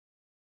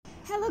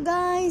Hello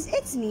guys,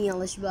 it's me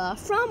Alishba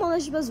from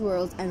Alishba's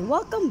World and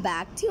welcome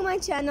back to my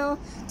channel.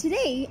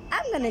 Today,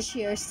 I'm gonna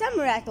share some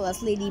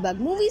miraculous Ladybug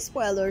movie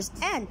spoilers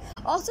and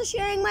also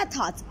sharing my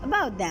thoughts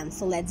about them.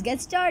 So let's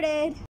get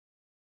started.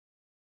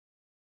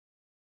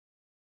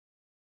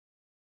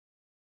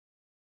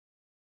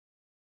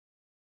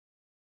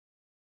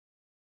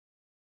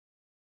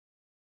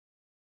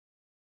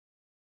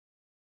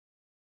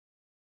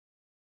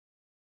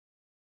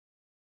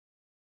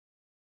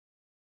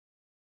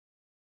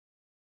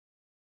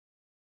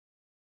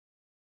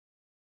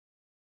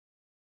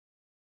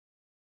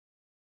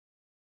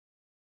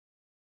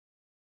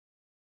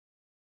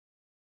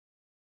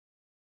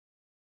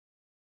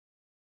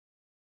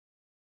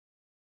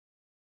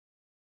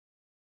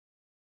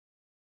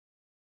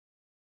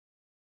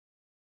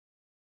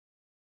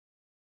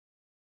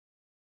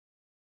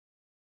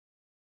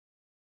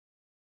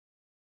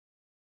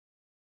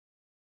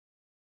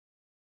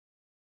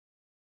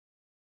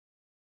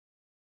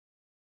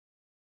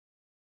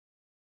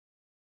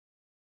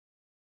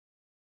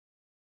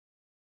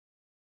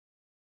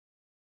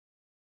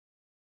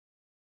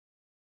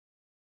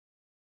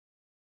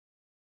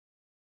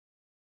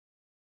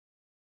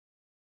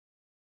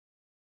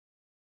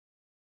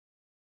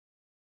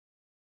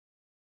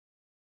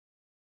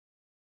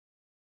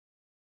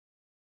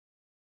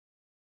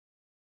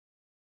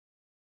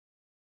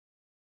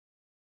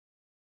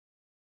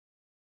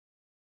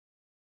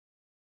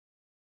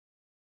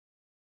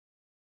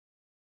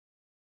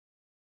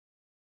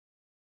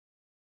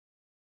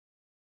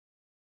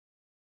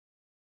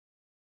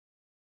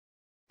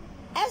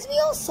 As we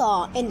all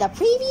saw in the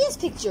previous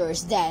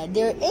pictures that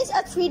there is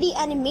a 3D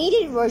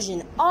animated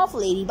version of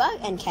Ladybug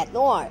and Cat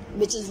Noir,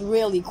 which is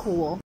really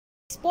cool.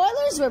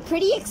 Spoilers were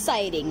pretty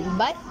exciting,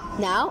 but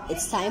now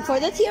it's time for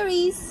the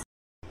theories.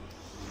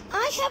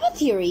 I have a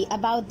theory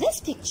about this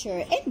picture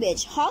in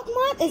which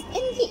Hawkmoth is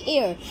in the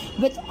air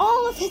with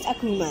all of his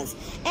Akumas,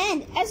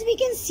 and as we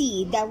can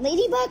see that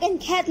Ladybug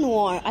and Cat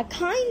Noir are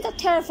kind of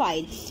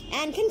terrified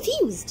and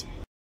confused.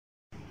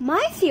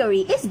 My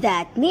theory is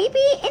that maybe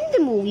in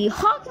the movie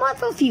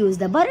Hawkmoth will fuse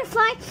the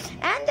butterfly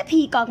and the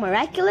peacock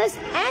miraculous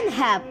and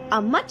have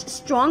a much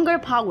stronger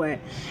power,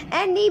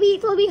 and maybe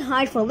it will be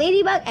hard for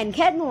Ladybug and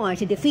Cat Noir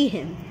to defeat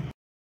him.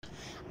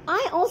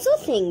 I also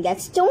think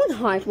that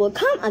Stoneheart will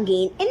come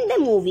again in the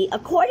movie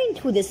according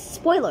to this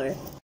spoiler.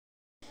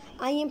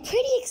 I am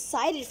pretty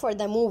excited for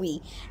the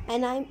movie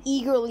and I'm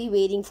eagerly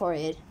waiting for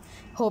it.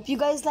 Hope you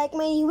guys like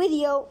my new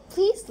video.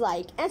 Please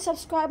like and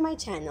subscribe my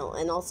channel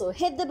and also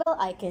hit the bell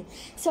icon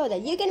so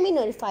that you can be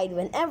notified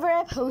whenever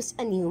I post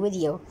a new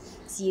video.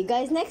 See you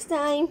guys next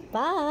time.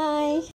 Bye!